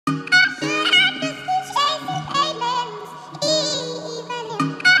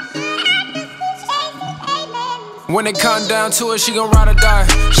When it come down to it, she gon' ride or die.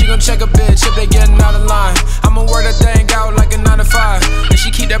 She gon' check a bitch if they getting out of line. I'ma wear that thing out like a 9 to 5. And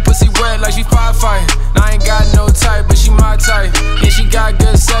she keep that pussy wet like she firefight. Now I ain't got no type, but she my type. Yeah, she got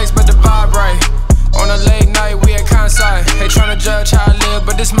good sex, but the vibe right. On a late night, we at Kansai. They tryna judge how I live,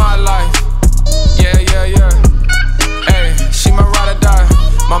 but this my life. Yeah, yeah, yeah. Hey, she my ride or die.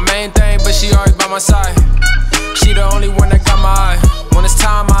 My main thing, but she always by my side. She the only one that got my eye. When it's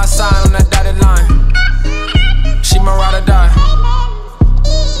time, I sign on that dotted line. She my ride or die.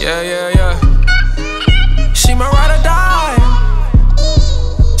 Yeah, yeah, yeah. She my ride or die.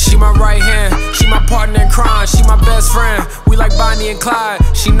 She my right hand, she my partner in crime, she my best friend. We like Bonnie and Clyde.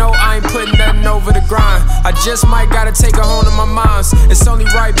 She know I ain't putting nothing over the grind. I just might gotta take her home to my mom's. It's only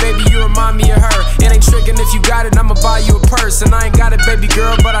right, baby, you remind me of her. It ain't tricking if you got it, I'ma buy you a purse. And I ain't got it, baby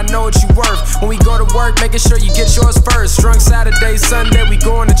girl, but I know what you worth. When we go to work, making sure you get yours first. Drunk Saturday, Sunday, we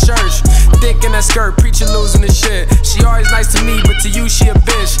going to church. Thick in that skirt, preacher losing his shit. She always nice to me, but to you she a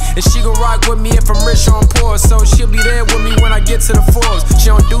bitch. And she gon' rock with me if I'm rich or I'm poor. So she'll be there with me when I get to the Forbes. She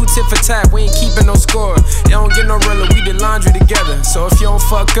don't do tit for tat, we ain't keeping no score. It don't get no realer, we did laundry together. So if you don't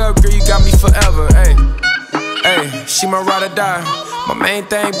fuck up, girl, you got me forever. Ayy, ayy, she my ride or die. My main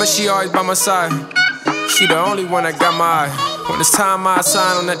thing, but she always by my side. She the only one that got my eye. When it's time, I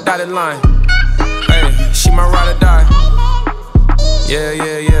sign on that dotted line. Ayy, she my ride or die. Yeah,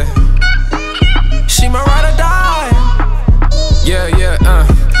 yeah, yeah. She my ride or die. Yeah, yeah,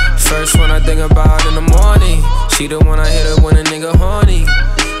 First one I think about in the morning. She the one I hit up when a nigga horny.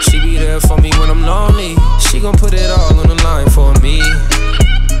 She be there for me when I'm lonely. She gon' put it all on the line for me.